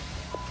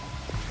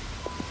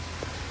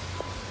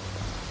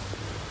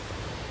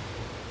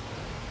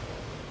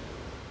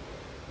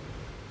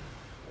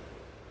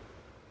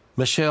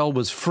 Michelle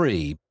was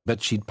free,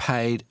 but she'd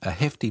paid a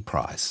hefty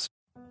price.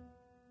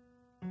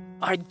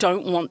 I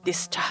don't want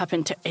this to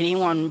happen to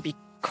anyone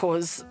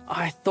because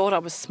I thought I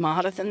was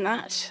smarter than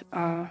that.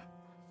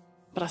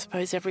 But I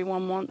suppose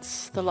everyone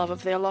wants the love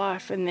of their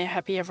life and they're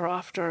happy ever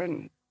after.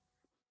 And,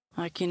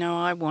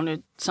 I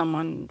wanted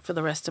someone for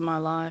the rest of my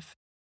life.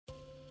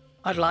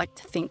 I'd like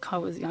to think I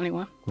was the only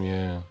one.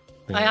 Yeah.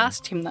 I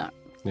asked him that.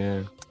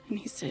 Yeah. And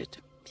he said,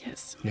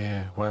 yes.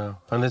 Yeah, wow.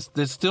 And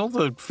there's still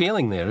the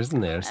feeling there,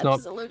 isn't there? It's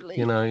Absolutely.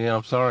 not,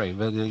 I'm sorry,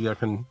 but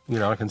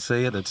I can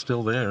see it. It's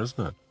still there,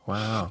 isn't it?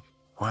 Wow.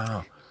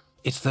 Wow.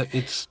 It's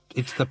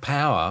the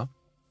power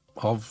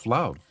of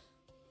love.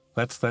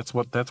 That's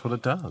what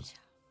it does.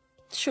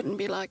 It shouldn't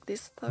be like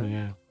this, though.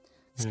 Yeah.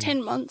 It's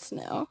 10 months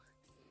now.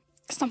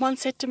 Someone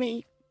said to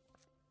me,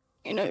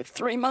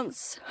 3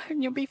 months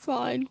and you'll be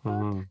fine.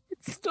 Mm-hmm.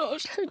 It's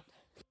not.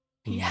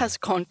 He has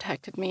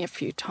contacted me a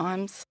few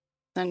times,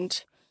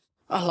 and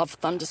I love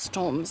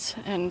thunderstorms,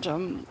 and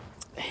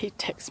he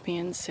texted me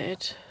and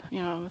said,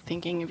 "I'm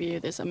thinking of you,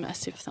 there's a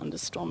massive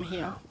thunderstorm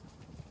here."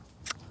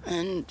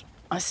 And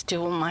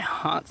my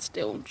heart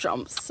still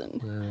jumps.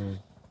 And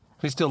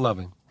He's still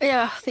loving.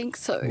 yeah, I think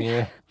so.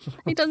 Yeah.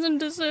 He doesn't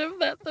deserve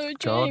that though,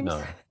 God, James.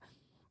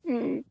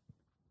 no.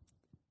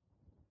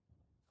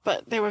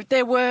 But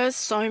there were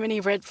so many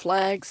red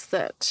flags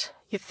that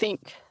you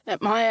think at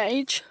my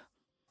age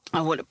I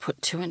would have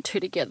put 2 and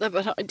 2 together,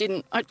 but I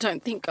didn't. I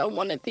don't think I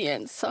wanted the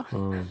answer.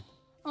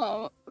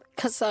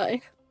 Because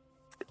I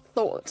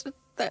thought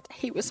that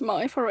he was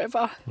my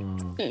forever.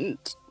 And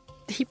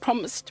he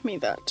promised me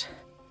that.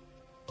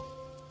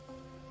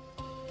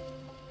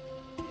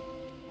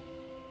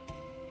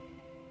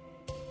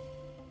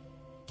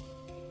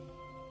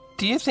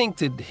 Do you think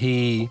that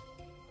he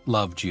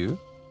loved you?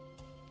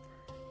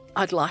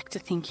 I'd like to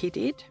think he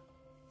did.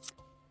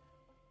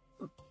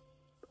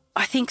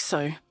 I think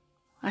so.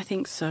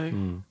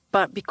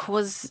 But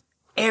because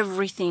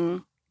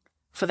everything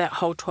for that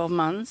whole 12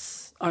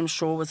 months, I'm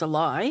sure, was a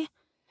lie,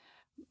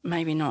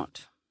 maybe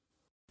not.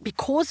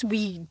 Because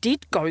we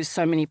did go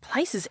so many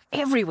places,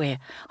 everywhere.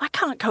 I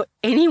can't go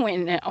anywhere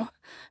now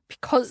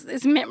because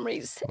there's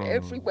memories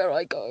everywhere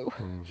I go,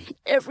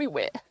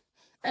 everywhere.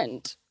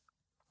 And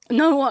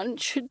no one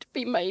should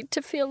be made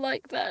to feel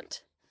like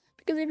that,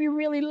 because if you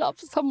really love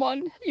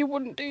someone, you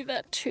wouldn't do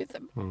that to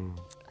them.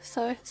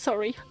 So,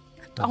 sorry.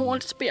 I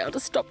wanted to be able to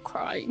stop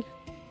crying.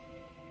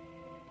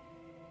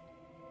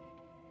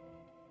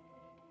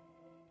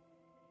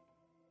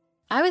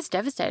 I was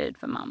devastated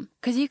for Mum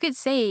because you could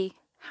see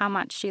how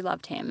much she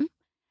loved him,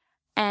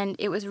 and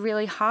it was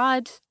really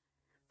hard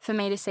for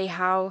me to see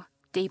how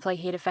deeply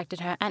he'd affected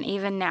her. And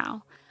even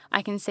now,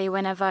 I can see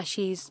whenever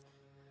she's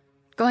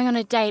going on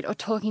a date or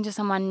talking to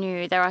someone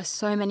new, there are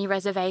so many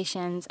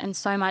reservations and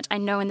so much. I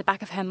know in the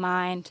back of her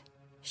mind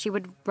she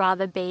would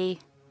rather be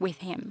with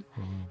him.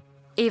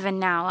 Even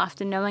now,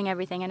 after knowing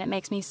everything, and it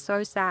makes me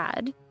so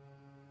sad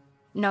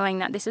knowing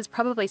that this is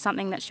probably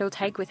something that she'll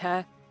take with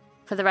her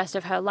for the rest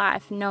of her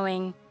life,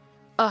 knowing,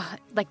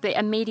 like the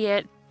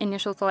immediate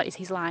initial thought is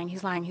he's lying.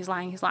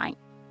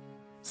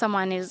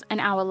 Someone is an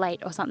hour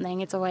late or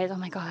something, it's always, oh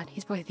my God,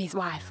 he's with his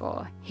wife,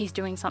 or he's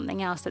doing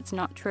something else that's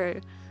not true.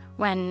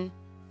 When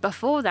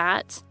before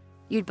that,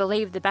 you'd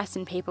believe the best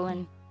in people,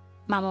 and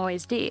Mum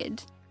always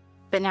did.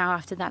 But now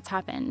after that's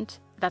happened,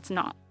 that's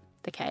not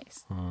the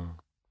case.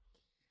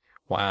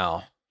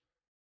 Wow.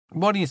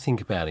 What do you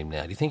think about him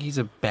now? Do you think he's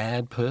a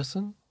bad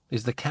person?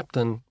 Is the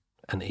captain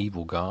an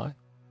evil guy?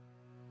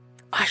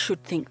 I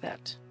should think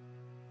that.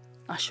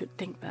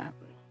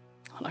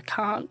 And I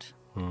can't.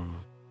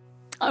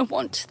 I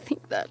want to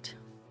think that,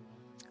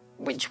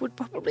 which would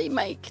probably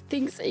make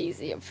things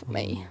easier for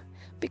me,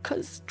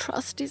 because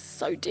trust is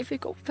so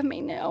difficult for me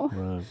now.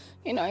 Right.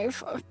 You know,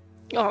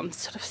 I'm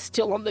sort of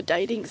still on the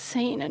dating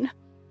scene, and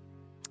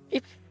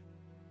if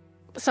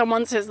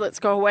someone says, let's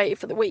go away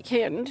for the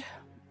weekend,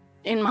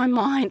 in my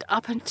mind,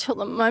 up until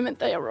the moment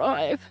they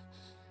arrive,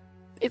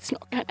 it's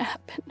not going to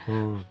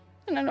happen.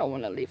 And I don't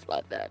want to live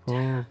like that.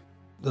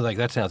 Like,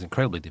 that sounds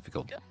incredibly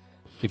difficult.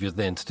 If you're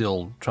then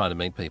still trying to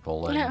meet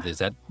people and there's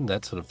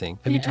that sort of thing.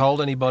 Have you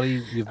told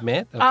anybody you've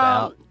met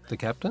about the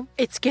captain?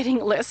 It's getting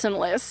less and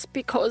less,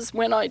 because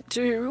when I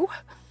do,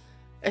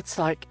 it's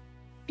like,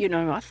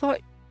 I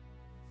thought,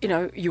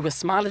 you were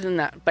smarter than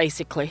that,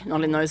 basically,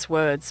 not in those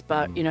words,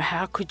 but,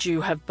 how could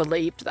you have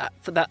believed that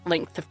for that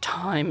length of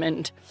time?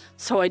 And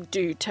so I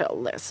do tell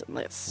less and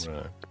less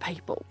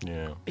people,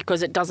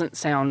 because it doesn't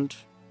sound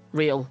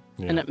real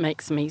and it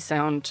makes me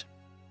sound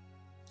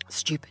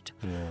stupid.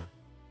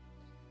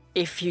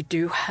 If you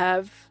do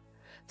have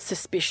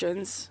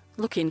suspicions,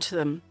 look into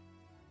them.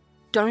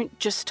 Don't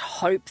just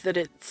hope that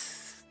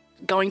it's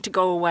going to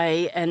go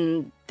away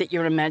and that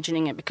you're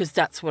imagining it, because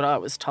that's what I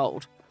was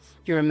told.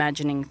 You're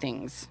imagining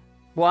things.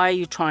 Why are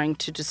you trying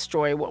to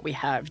destroy what we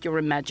have? You're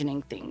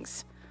imagining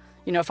things.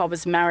 If I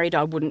was married,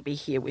 I wouldn't be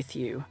here with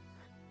you.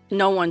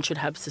 No one should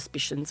have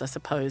suspicions, I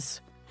suppose.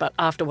 But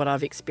after what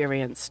I've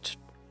experienced,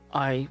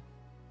 I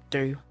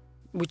do,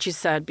 which is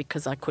sad,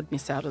 because I could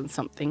miss out on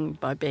something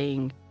by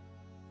being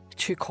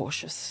too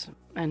cautious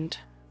and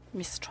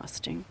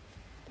mistrusting.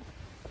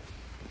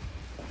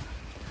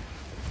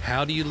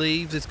 How do you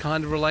leave this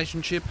kind of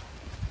relationship?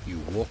 You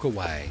walk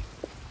away.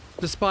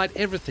 Despite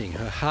everything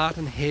her heart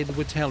and head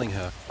were telling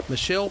her,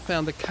 Michelle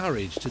found the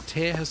courage to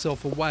tear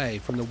herself away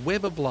from the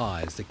web of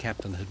lies the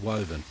captain had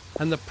woven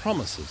and the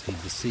promises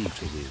he'd deceived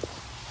her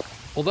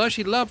with. Although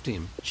she loved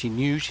him, she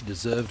knew she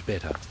deserved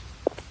better.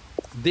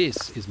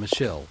 This is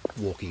Michelle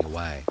walking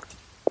away.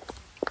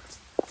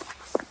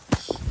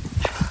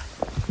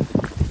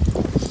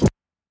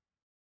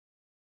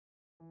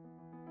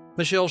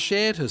 Michelle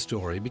shared her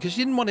story because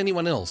she didn't want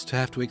anyone else to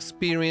have to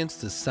experience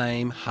the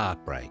same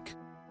heartbreak.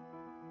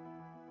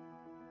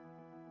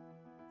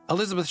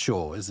 Elizabeth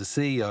Shaw is the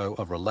CEO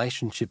of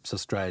Relationships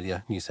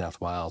Australia, New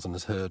South Wales, and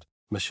has heard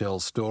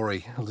Michelle's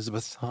story.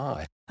 Elizabeth,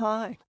 hi.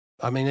 Hi.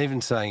 I mean, even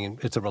saying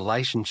it's a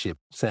relationship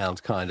sounds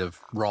kind of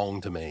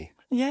wrong to me.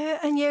 Yeah,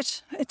 and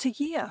yet it's a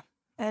year.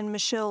 And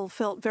Michelle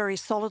felt very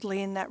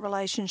solidly in that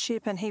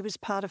relationship, and he was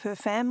part of her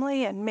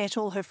family and met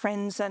all her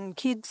friends and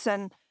kids.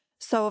 And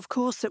so, of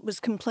course, it was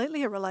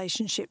completely a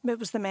relationship. It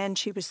was the man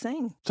she was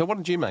seeing. So what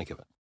did you make of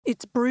it?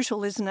 It's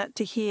brutal, isn't it,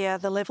 to hear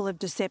the level of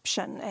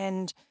deception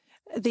and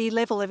the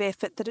level of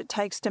effort that it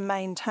takes to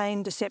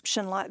maintain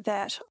deception like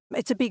that.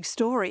 It's a big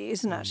story,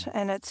 isn't it?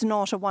 And it's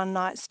not a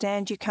one-night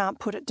stand. You can't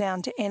put it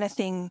down to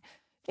anything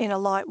in a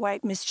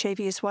lightweight,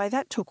 mischievous way.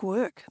 That took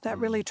work. That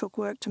really took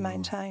work to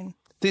maintain.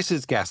 This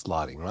is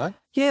gaslighting, right?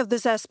 Yeah,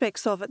 there's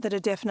aspects of it that are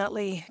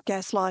definitely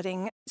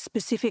gaslighting,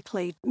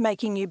 specifically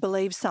making you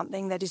believe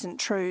something that isn't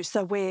true.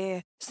 So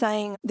we're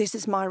saying, this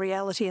is my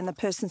reality, and the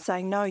person's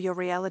saying, no, your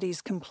reality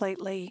is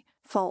completely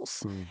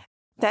false.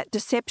 That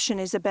deception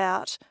is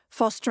about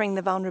fostering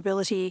the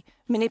vulnerability,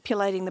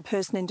 manipulating the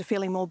person into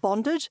feeling more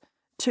bonded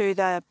to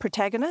the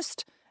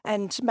protagonist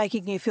and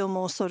making you feel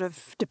more sort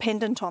of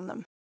dependent on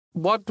them.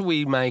 What do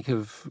we make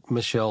of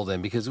Michelle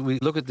then? Because we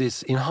look at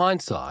this in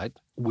hindsight,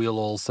 we'll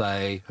all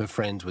say, her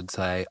friends would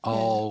say,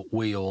 oh,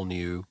 we all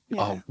knew,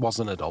 oh,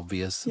 wasn't it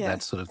obvious,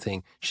 that sort of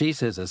thing. She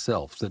says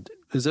herself that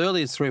as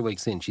early as 3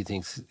 weeks in, she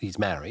thinks he's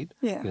married,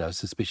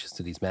 suspicious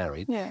that he's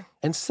married,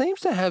 and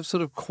seems to have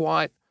sort of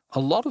quite a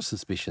lot of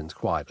suspicions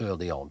quite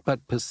early on,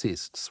 but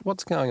persists.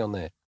 What's going on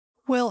there?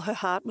 Well, her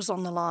heart was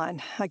on the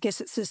line. I guess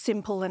it's as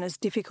simple and as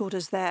difficult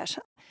as that.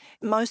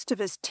 Most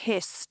of us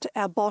test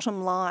our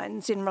bottom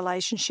lines in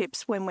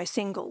relationships when we're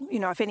single. You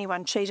know, if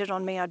anyone cheated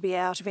on me, I'd be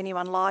out. If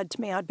anyone lied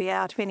to me, I'd be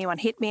out. If anyone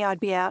hit me, I'd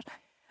be out.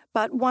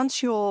 But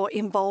once you're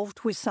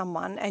involved with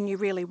someone and you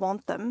really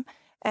want them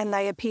and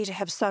they appear to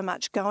have so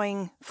much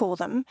going for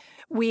them,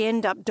 we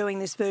end up doing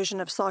this version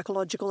of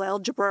psychological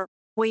algebra.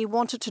 We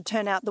want it to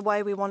turn out the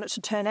way we want it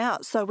to turn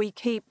out. So we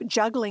keep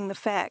juggling the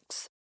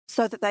facts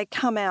so that they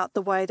come out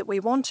the way that we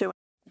want to.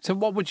 So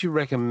what would you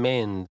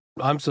recommend?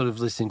 I'm sort of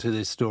listening to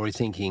this story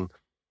thinking,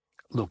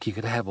 look, you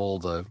could have all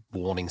the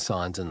warning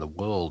signs in the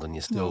world and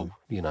you still,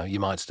 you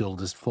might still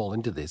just fall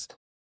into this.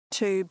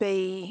 To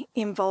be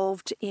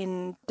involved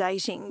in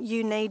dating,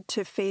 you need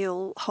to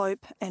feel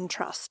hope and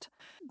trust.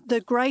 The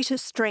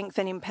greatest strength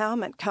and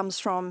empowerment comes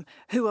from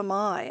who am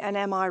I and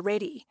am I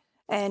ready?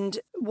 And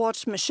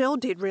what Michelle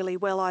did really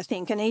well, I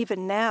think, and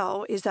even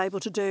now is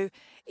able to do,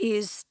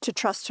 is to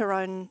trust her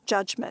own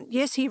judgment.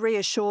 Yes, he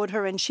reassured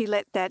her and she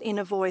let that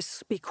inner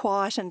voice be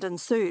quietened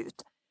and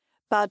soothed.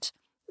 But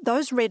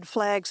those red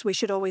flags we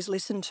should always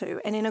listen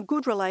to. And in a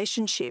good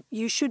relationship,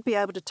 you should be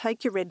able to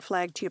take your red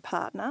flag to your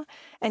partner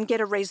and get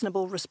a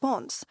reasonable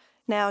response.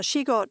 Now,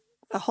 she got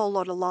a whole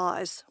lot of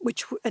lies,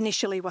 which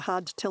initially were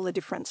hard to tell the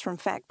difference from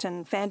fact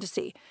and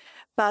fantasy.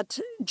 But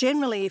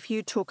generally, if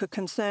you took a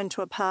concern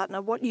to a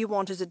partner, what you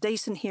want is a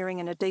decent hearing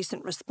and a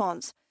decent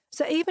response.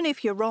 So even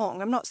if you're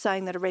wrong, I'm not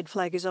saying that a red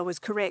flag is always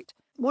correct.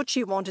 What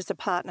you want is a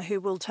partner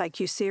who will take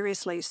you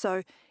seriously.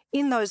 So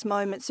in those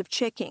moments of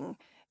checking,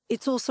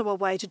 it's also a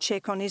way to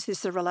check on, is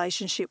this a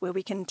relationship where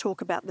we can talk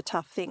about the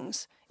tough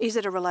things? Is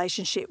it a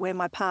relationship where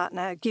my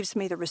partner gives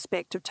me the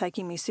respect of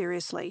taking me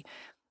seriously?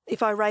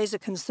 If I raise a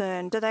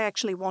concern, do they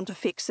actually want to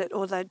fix it,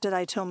 or do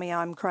they tell me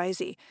I'm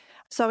crazy?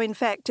 So in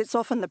fact, it's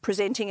often the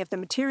presenting of the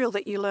material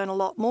that you learn a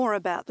lot more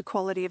about the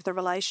quality of the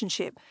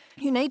relationship.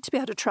 You need to be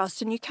able to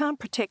trust, and you can't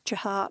protect your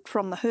heart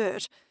from the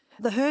hurt.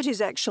 The hurt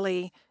is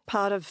actually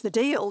part of the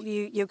deal.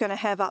 You're going to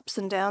have ups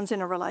and downs in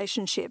a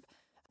relationship.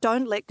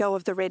 Don't let go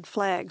of the red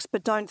flags,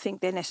 but don't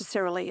think they're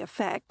necessarily a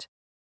fact.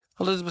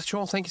 Elizabeth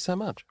Shaw, thank you so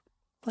much.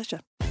 Pleasure.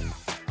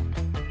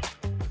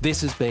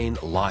 This has been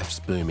Life's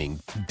Booming,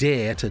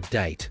 Dare to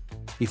Date.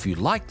 If you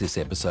liked this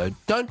episode,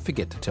 don't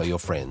forget to tell your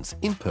friends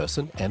in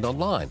person and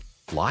online.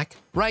 Like,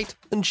 rate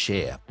and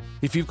share.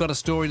 If you've got a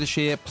story to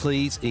share,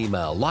 please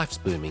email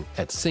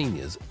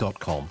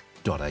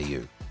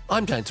lifesbooming@seniors.com.au.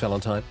 I'm James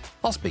Valentine.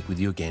 I'll speak with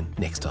you again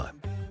next time.